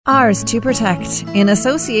Ours to Protect, in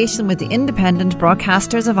association with the Independent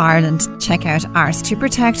Broadcasters of Ireland. Check out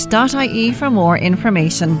ourstoprotect.ie for more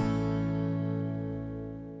information.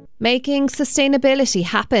 Making sustainability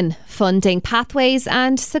happen, funding pathways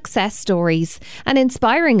and success stories. An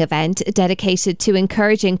inspiring event dedicated to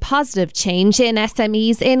encouraging positive change in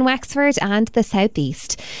SMEs in Wexford and the South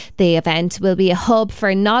East. The event will be a hub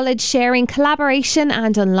for knowledge sharing, collaboration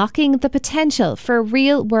and unlocking the potential for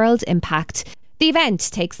real world impact. The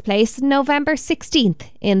event takes place November 16th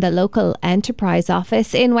in the local enterprise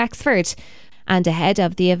office in Wexford. And ahead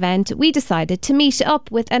of the event, we decided to meet up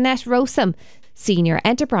with Annette Rossum, Senior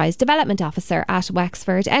Enterprise Development Officer at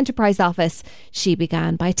Wexford Enterprise Office. She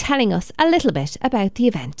began by telling us a little bit about the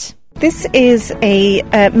event. This is a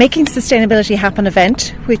Making Sustainability Happen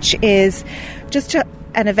event, which is just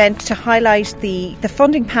an event to highlight the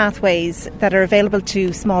funding pathways that are available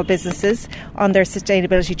to small businesses on their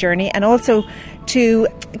sustainability journey, and also to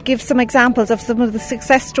give some examples of some of the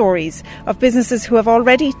success stories of businesses who have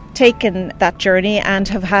already taken that journey and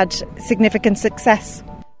have had significant success.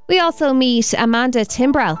 We also meet Amanda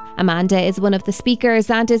Timbrell. Amanda is one of the speakers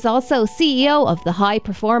and is also CEO of the High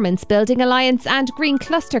Performance Building Alliance and Green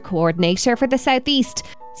Cluster Coordinator for the South East.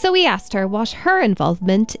 So we asked her what her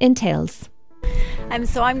involvement entails.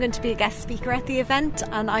 So I'm going to be a guest speaker at the event,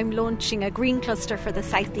 and I'm launching a green cluster for the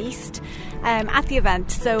South East at the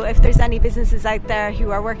event. So if there's any businesses out there who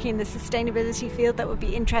are working in the sustainability field that would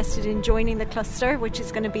be interested in joining the cluster, which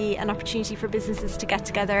is going to be an opportunity for businesses to get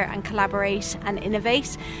together and collaborate and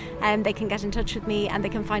innovate, they can get in touch with me and they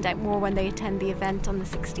can find out more when they attend the event on the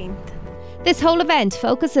 16th. This whole event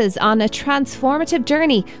focuses on a transformative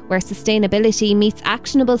journey where sustainability meets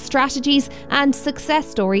actionable strategies and success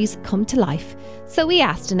stories come to life. So we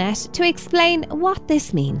asked Annette to explain what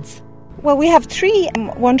this means. Well, we have three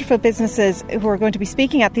wonderful businesses who are going to be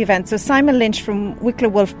speaking at the event. So Simon Lynch from Wicklow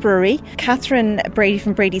Wolf Brewery, Catherine Brady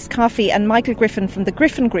from Brady's Coffee and Michael Griffin from the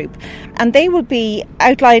Griffin Group. And they will be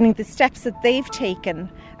outlining the steps that they've taken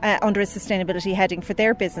under a sustainability heading for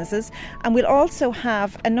their businesses. And we'll also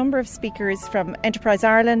have a number of speakers from Enterprise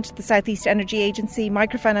Ireland, the South East Energy Agency,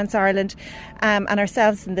 Microfinance Ireland and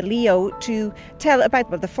ourselves in the LEO to tell about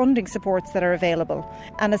the funding supports that are available.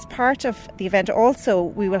 And as part of the event also,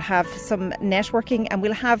 we will have some networking, and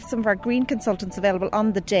we'll have some of our green consultants available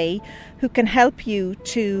on the day who can help you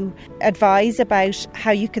to advise about how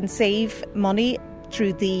you can save money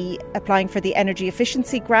through the applying for the energy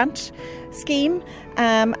efficiency grant scheme,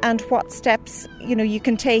 and what steps you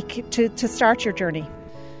can take to start your journey.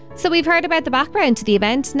 So we've heard about the background to the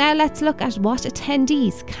event. Now let's look at what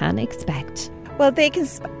attendees can expect. Well, they can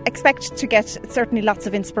expect to get certainly lots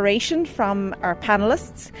of inspiration from our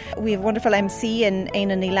panellists. We have a wonderful MC in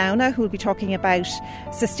Éanna Ní Lamhna who will be talking about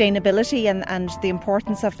sustainability and the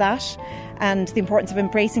importance of that, and the importance of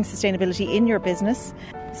embracing sustainability in your business.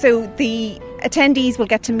 So the attendees will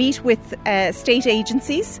get to meet with state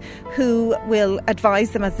agencies who will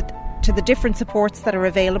advise them to the different supports that are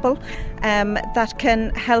available that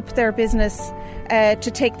can help their business to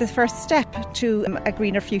take the first step to a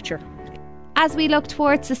greener future. As we look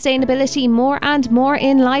towards sustainability more and more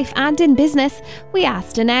in life and in business, we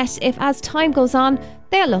asked Annette if as time goes on,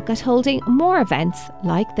 they'll look at holding more events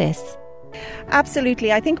like this.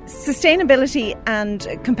 Absolutely. I think sustainability and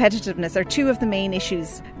competitiveness are two of the main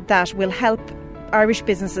issues that will help Irish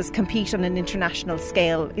businesses compete on an international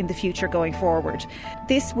scale in the future going forward.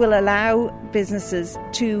 This will allow businesses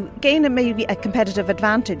to gain maybe a competitive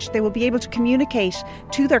advantage. They will be able to communicate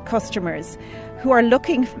to their customers who are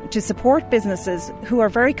looking to support businesses who are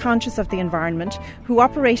very conscious of the environment, who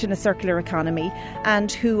operate in a circular economy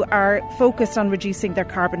and who are focused on reducing their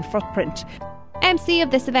carbon footprint. MC of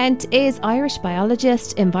this event is Irish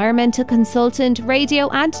biologist, environmental consultant, radio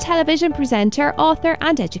and television presenter, author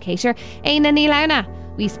and educator Éanna Ní Lamhna.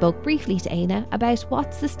 We spoke briefly to Éanna about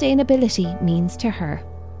what sustainability means to her.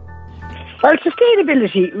 Well,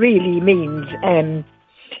 sustainability really means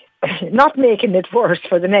not making it worse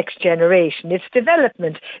for the next generation. It's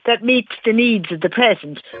development that meets the needs of the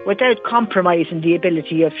present without compromising the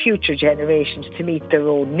ability of future generations to meet their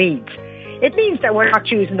own needs. It means that we're not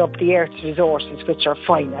using up the Earth's resources, which are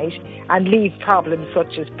finite, and leave problems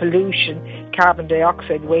such as pollution, carbon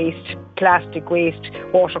dioxide waste, plastic waste,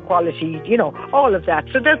 water quality, all of that,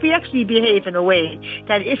 so that we actually behave in a way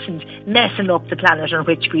that isn't messing up the planet on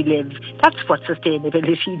which we live. That's what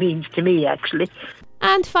sustainability means to me, actually.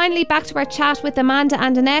 And finally, back to our chat with Amanda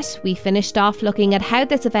and Annette. We finished off looking at how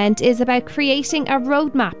this event is about creating a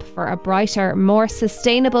roadmap for a brighter, more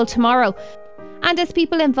sustainable tomorrow. And as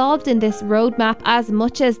people involved in this roadmap as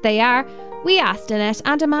much as they are, we asked Annette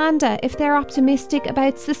and Amanda if they're optimistic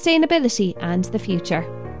about sustainability and the future.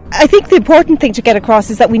 I think the important thing to get across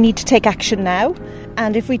is that we need to take action now,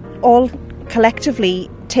 and if we all collectively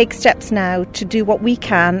take steps now to do what we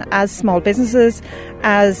can as small businesses,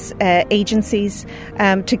 as agencies,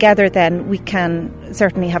 together, then we can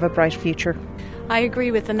certainly have a bright future. I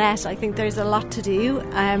agree with Annette. I think there's a lot to do,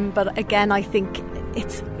 but again, I think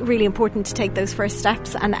it's really important to take those first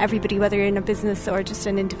steps, and everybody, whether you're in a business or just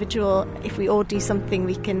an individual, if we all do something,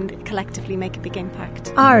 we can collectively make a big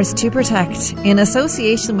impact. Ours to Protect, in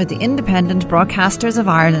association with the Independent Broadcasters of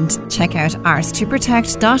Ireland. Check out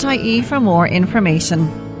ars2protect.ie for more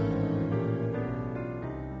information.